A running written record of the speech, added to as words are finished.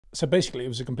So basically, it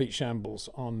was a complete shambles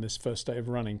on this first day of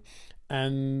running.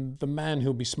 And the man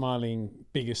who'll be smiling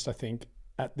biggest, I think,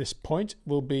 at this point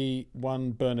will be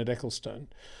one Bernard Ecclestone,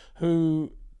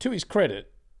 who, to his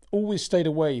credit, always stayed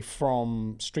away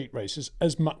from street races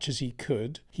as much as he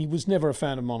could. He was never a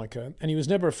fan of Monaco, and he was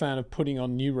never a fan of putting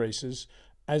on new races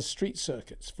as street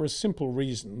circuits, for a simple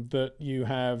reason that you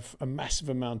have a massive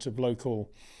amount of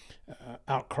local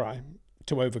outcry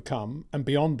to overcome, and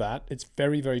beyond that it's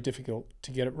very, very difficult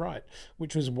to get it right,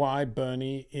 which was why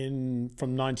Bernie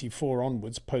from 94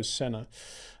 onwards, post Senna,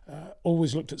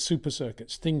 always looked at super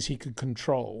circuits, things he could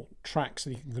control, tracks that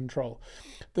he can control.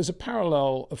 There's a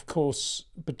parallel, of course,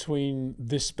 between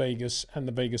this Vegas and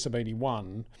the Vegas of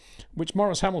 81, which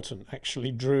Maurice Hamilton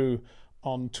actually drew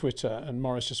on Twitter, and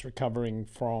Maurice just recovering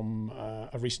from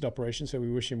a recent operation, so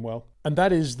we wish him well. And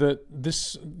that is that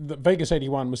the Vegas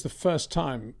 81 was the first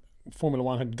time Formula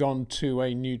One had gone to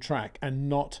a new track and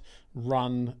not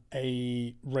run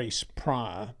a race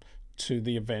prior to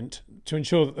the event to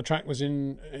ensure that the track was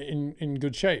in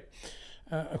good shape.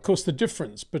 Of course, the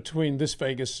difference between this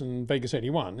Vegas and Vegas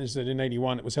 81 is that in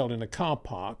 81 it was held in a car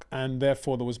park, and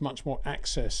therefore there was much more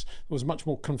access, there was much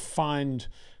more confined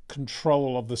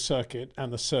control of the circuit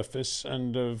and the surface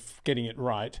and of getting it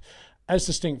right, as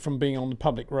distinct from being on the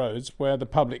public roads, where the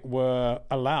public were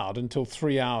allowed until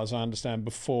 3 hours, I understand,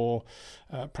 before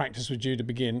practice was due to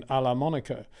begin, a la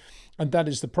Monaco. And that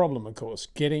is the problem, of course,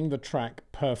 getting the track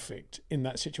perfect in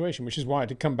that situation, which is why,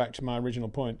 to come back to my original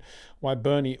point, why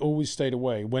Bernie always stayed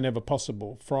away, whenever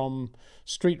possible, from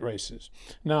street races.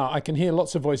 Now, I can hear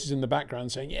lots of voices in the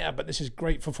background saying, yeah, but this is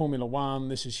great for Formula One.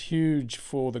 This is huge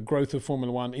for the growth of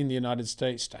Formula One in the United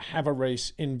States to have a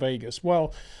race in Vegas.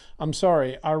 Well, I'm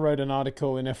sorry, I wrote an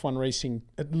article in F1 Racing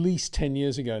at least 10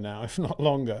 years ago now, if not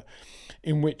longer,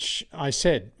 in which I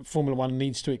said Formula One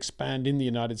needs to expand in the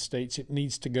United States. It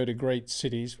needs to go to great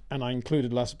cities, and I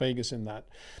included Las Vegas in that.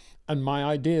 And my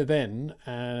idea then,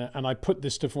 and I put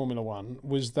this to Formula One,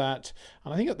 was that,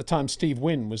 and I think at the time Steve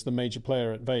Wynn was the major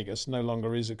player at Vegas, no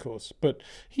longer is, of course, but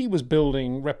he was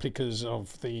building replicas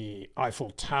of the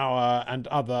Eiffel Tower and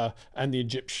the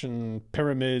Egyptian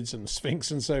pyramids and the Sphinx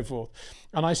and so forth.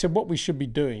 And I said what we should be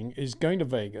doing is going to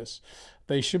Vegas.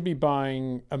 They should be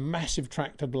buying a massive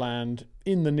tract of land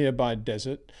in the nearby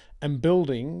desert and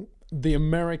building the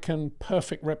American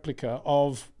perfect replica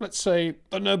of, let's say,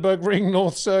 the Nürburgring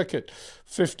North Circuit,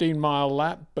 15-mile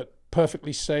lap, but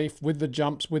perfectly safe with the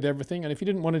jumps, with everything. And if you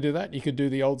didn't want to do that, you could do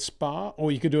the old Spa, or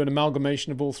you could do an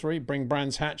amalgamation of all three, bring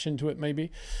Brands Hatch into it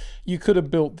maybe. You could have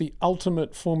built the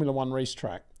ultimate Formula One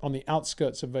racetrack on the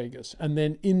outskirts of Vegas. And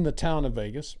then in the town of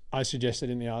Vegas, I suggested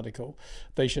in the article,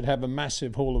 they should have a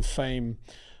massive Hall of Fame,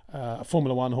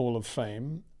 Formula One Hall of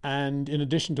Fame. And in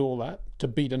addition to all that, to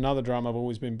beat another drum I've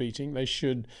always been beating, they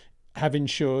should have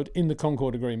ensured in the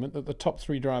Concord Agreement that the top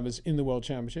 3 drivers in the World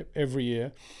Championship every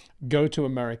year go to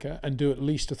America and do at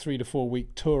least a 3 to 4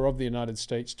 week tour of the United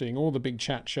States, doing all the big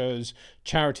chat shows,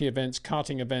 charity events,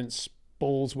 karting events,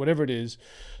 balls, whatever it is,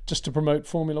 just to promote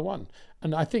Formula One.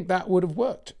 And I think that would have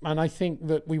worked. And I think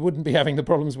that we wouldn't be having the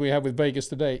problems we have with Vegas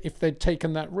today if they'd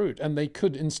taken that route. And they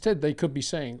could, instead, they could be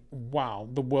saying, wow,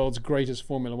 the world's greatest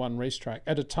Formula One racetrack,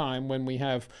 at a time when we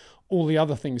have all the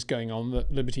other things going on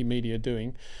that Liberty Media are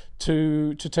doing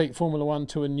to take Formula One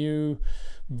to a new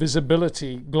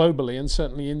visibility globally, and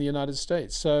certainly in the United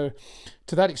States. So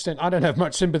to that extent, I don't have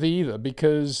much sympathy either,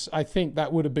 because I think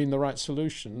that would have been the right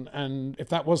solution. And if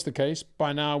that was the case,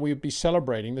 by now we would be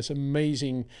celebrating this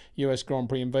amazing US Grand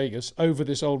Prix in Vegas over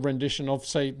this old rendition of,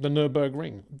 say, the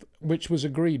Nürburgring, which was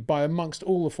agreed by amongst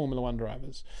all the Formula One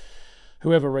drivers,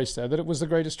 whoever raced there, that it was the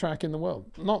greatest track in the world.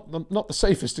 Not the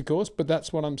safest, of course, but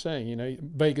that's what I'm saying. You know,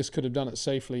 Vegas could have done it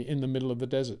safely in the middle of the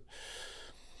desert.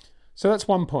 So that's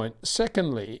one point.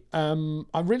 Secondly,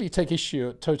 I really take issue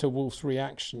at Toto Wolff's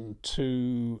reaction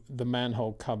to the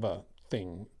manhole cover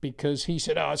thing, because he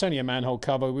said, oh, it's only a manhole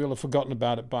cover, we will have forgotten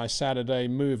about it by Saturday,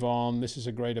 move on, this is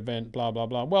a great event, blah, blah,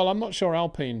 blah. Well, I'm not sure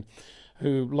Alpine,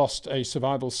 who lost a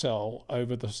survival cell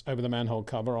over the manhole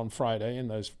cover on Friday in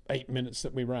those 8 minutes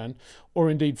that we ran, or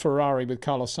indeed Ferrari with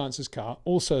Carlos Sainz's car,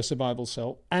 also a survival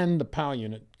cell, and the power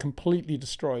unit completely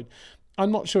destroyed.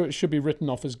 I'm not sure it should be written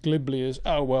off as glibly as,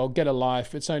 oh, well, get a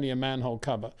life, it's only a manhole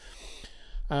cover.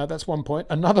 That's one point.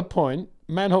 Another point,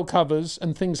 manhole covers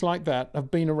and things like that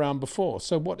have been around before.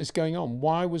 So what is going on?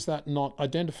 Why was that not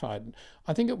identified?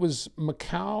 I think it was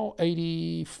Macau,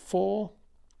 84,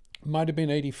 might have been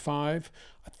 85.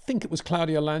 I think it was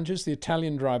Claudio Langes, the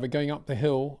Italian driver, going up the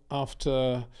hill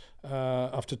after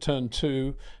turn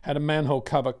 2, had a manhole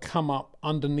cover come up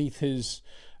underneath his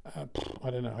I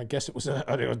don't know, I guess it was a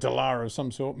Dallara of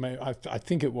some sort. I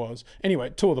think it was. Anyway,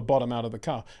 it tore the bottom out of the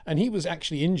car. And he was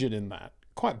actually injured in that,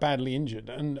 quite badly injured.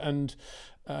 And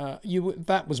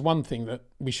that was one thing that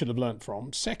we should have learnt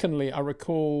from. Secondly, I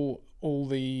recall all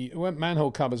they weren't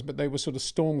manhole covers, but they were sort of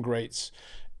storm grates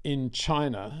in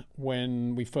China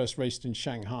when we first raced in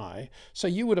Shanghai. So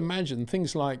you would imagine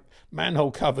things like manhole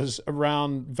covers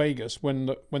around Vegas when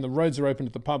the roads are open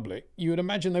to the public, you would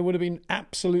imagine they would have been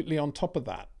absolutely on top of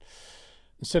that,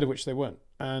 instead of which they weren't.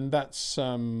 And that's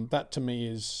that to me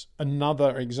is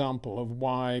another example of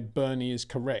why Bernie is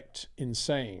correct in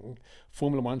saying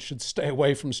Formula One should stay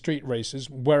away from street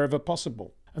races wherever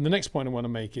possible. And the next point I want to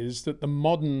make is that the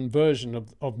modern version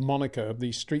of Monaco, of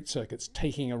these street circuits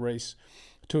taking a race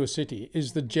to a city,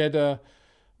 is the Jeddah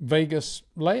Vegas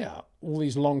layout, all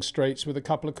these long straights with a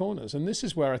couple of corners. And this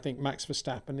is where I think Max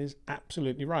Verstappen is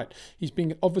absolutely right. He's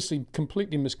been obviously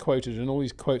completely misquoted, and all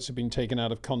these quotes have been taken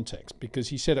out of context, because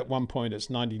he said at one point it's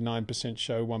 99%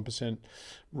 show, 1%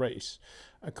 race.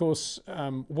 Of course,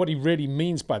 what he really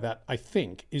means by that, I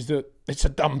think, is that it's a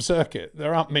dumb circuit.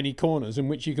 There aren't many corners in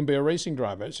which you can be a racing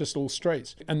driver. It's just all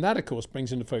straights. And that, of course,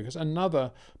 brings into focus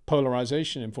another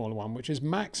polarization in Formula One, which is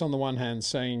Max on the one hand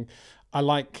saying, I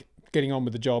like getting on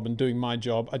with the job and doing my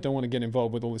job. I don't want to get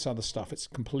involved with all this other stuff. It's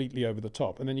completely over the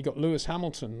top. And then you got Lewis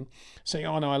Hamilton saying,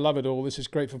 oh no, I love it all. This is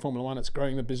great for Formula One. It's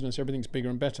growing the business. Everything's bigger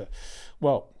and better.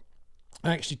 Well,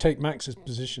 I actually take Max's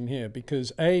position here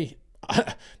because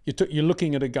you're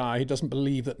looking at a guy who doesn't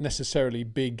believe that necessarily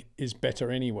big is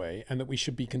better anyway, and that we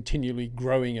should be continually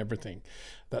growing everything.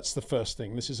 That's the first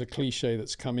thing. This is a cliche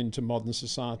that's come into modern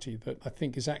society that I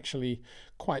think is actually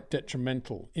quite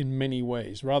detrimental in many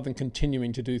ways. Rather than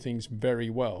continuing to do things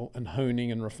very well and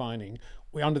honing and refining,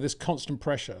 we're under this constant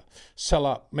pressure. Sell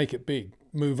up, make it big,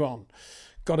 move on.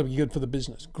 Got to be good for the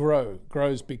business. Grow.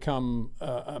 Grow's become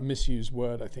a misused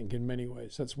word, I think, in many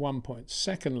ways. That's one point.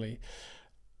 Secondly,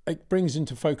 it brings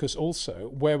into focus also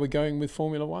where we're going with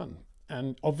Formula One.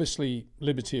 And obviously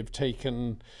Liberty have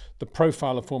taken the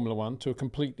profile of Formula One to a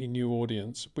completely new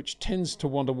audience, which tends to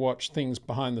want to watch things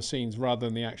behind the scenes rather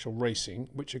than the actual racing,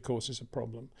 which of course is a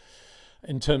problem.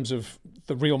 In terms of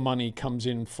the real money comes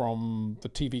in from the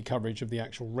TV coverage of the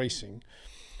actual racing.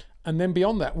 And then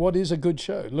beyond that, what is a good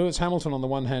show? Lewis Hamilton on the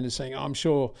one hand is saying, oh, I'm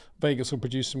sure Vegas will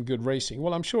produce some good racing.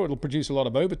 Well, I'm sure it'll produce a lot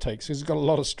of overtakes because it's got a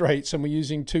lot of straights and we're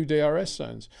using 2 DRS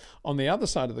zones. On the other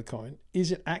side of the coin,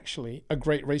 is it actually a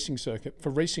great racing circuit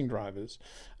for racing drivers?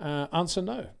 Answer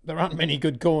no. There aren't many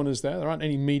good corners there. There aren't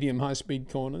any medium high-speed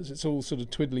corners. It's all sort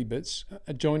of twiddly bits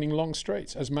adjoining long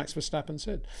straights, as Max Verstappen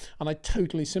said. And I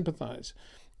totally sympathise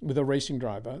with a racing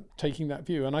driver taking that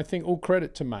view. And I think all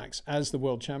credit to Max as the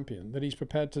world champion that he's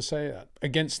prepared to say that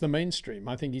against the mainstream.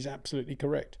 I think he's absolutely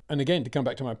correct. And again, to come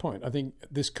back to my point, I think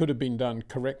this could have been done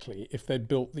correctly if they'd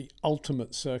built the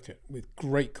ultimate circuit with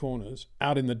great corners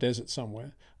out in the desert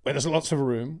somewhere where there's lots of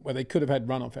room, where they could have had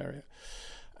runoff area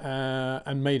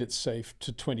and made it safe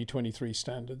to 2023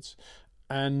 standards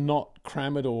and not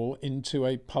cram it all into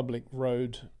a public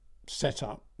road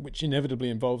setup, which inevitably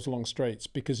involves long straights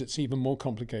because it's even more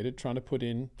complicated trying to put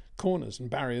in corners and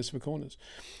barriers for corners.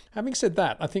 Having said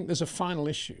that, I think there's a final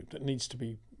issue that needs to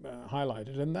be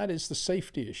highlighted, and that is the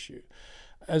safety issue.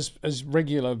 As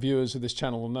regular viewers of this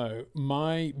channel will know,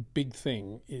 my big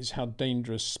thing is how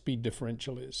dangerous speed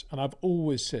differential is. And I've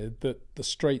always said that the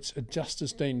straights are just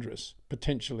as dangerous,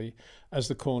 potentially, as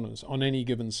the corners on any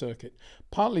given circuit.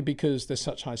 Partly because there's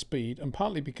such high speed, and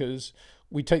partly because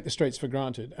we take the straights for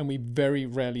granted and we very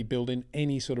rarely build in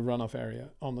any sort of runoff area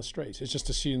on the straights. It's just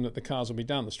assumed that the cars will be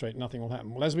down the straight, nothing will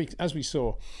happen. Well, as we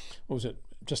saw, what was it,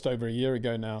 just over a year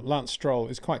ago now, Lance Stroll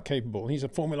is quite capable. He's a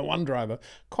Formula One driver,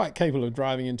 quite capable of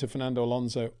driving into Fernando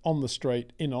Alonso on the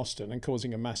straight in Austin and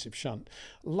causing a massive shunt.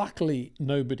 Luckily,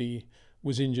 nobody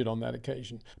was injured on that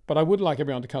occasion. But I would like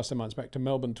everyone to cast their minds back to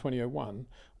Melbourne 2001,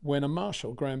 when a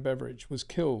marshal, Graham Beveridge, was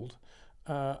killed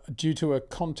due to a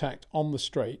contact on the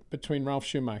straight between Ralf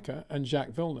Schumacher and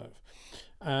Jacques Villeneuve.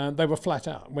 They were flat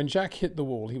out. When Jacques hit the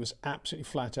wall, he was absolutely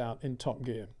flat out in top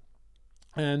gear.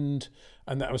 And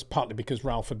that was partly because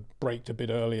Ralph had braked a bit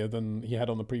earlier than he had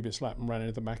on the previous lap and ran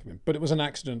into the back of him. But it was an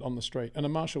accident on the straight, and a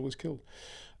marshal was killed.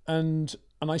 And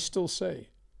I still say,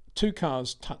 2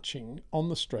 cars touching on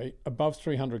the straight above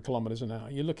 300 kilometers an hour,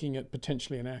 you're looking at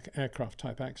potentially an aircraft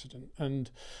type accident. And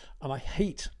I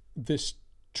hate this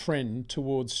trend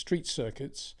towards street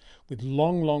circuits with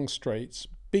long straights,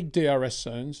 big DRS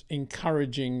zones,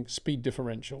 encouraging speed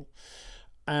differential,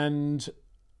 and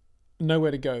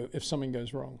nowhere to go if something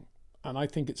goes wrong. And I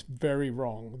think it's very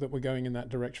wrong that we're going in that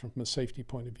direction from a safety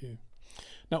point of view.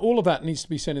 Now, all of that needs to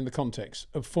be said in the context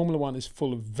of Formula One is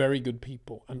full of very good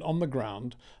people, and on the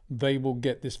ground, they will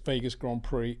get this Vegas Grand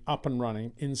Prix up and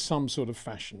running in some sort of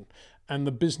fashion. And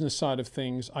the business side of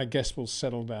things, I guess, will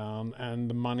settle down, and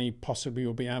the money possibly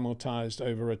will be amortized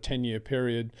over a 10-year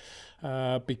period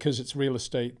because it's real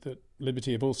estate that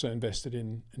Liberty have also invested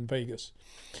in Vegas.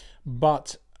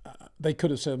 But they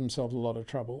could have saved themselves a lot of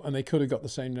trouble, and they could have got the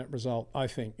same net result, I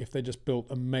think, if they just built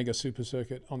a mega super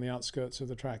circuit on the outskirts of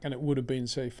the track, and it would have been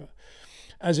safer.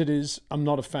 As it is, I'm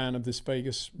not a fan of this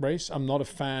Vegas race. I'm not a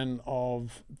fan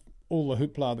of all the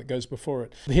hoopla that goes before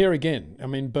it. Here again, I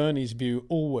mean, Bernie's view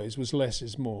always was less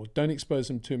is more. Don't expose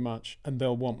them too much, and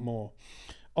they'll want more.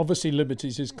 Obviously,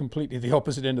 Liberty's is completely the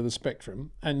opposite end of the spectrum,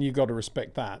 and you've got to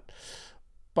respect that.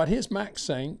 But here's Max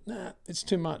saying, nah, it's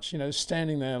too much,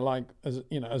 standing there like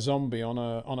a zombie on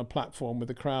a platform with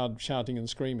the crowd shouting and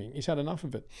screaming. He's had enough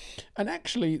of it. And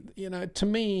actually, to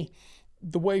me,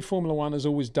 the way Formula One has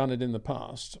always done it in the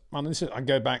past, and this is, I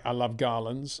go back, I love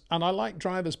garlands, and I like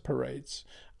drivers' parades,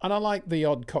 and I like the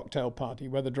odd cocktail party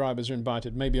where the drivers are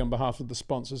invited, maybe on behalf of the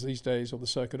sponsors these days or the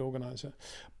circuit organizer.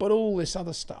 But all this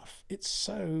other stuff, it's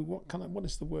so, what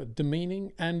is the word,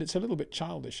 demeaning, and it's a little bit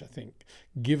childish, I think,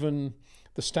 given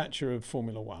the stature of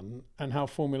Formula One and how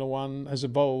Formula One has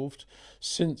evolved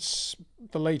since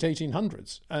the late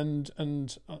 1800s.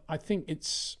 And I think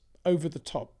it's over the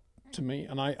top to me.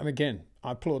 And again,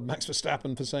 I applaud Max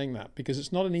Verstappen for saying that, because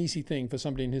it's not an easy thing for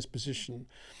somebody in his position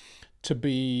to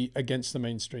be against the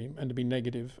mainstream and to be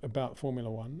negative about Formula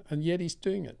One. And yet he's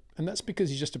doing it. And that's because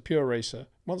he's just a pure racer,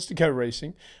 wants to go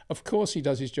racing. Of course he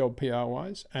does his job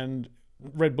PR-wise, and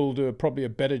Red Bull do probably a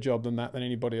better job than that than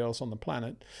anybody else on the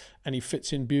planet, and he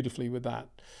fits in beautifully with that.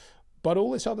 But all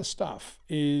this other stuff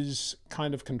is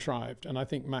kind of contrived, and I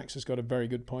think Max has got a very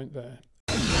good point there.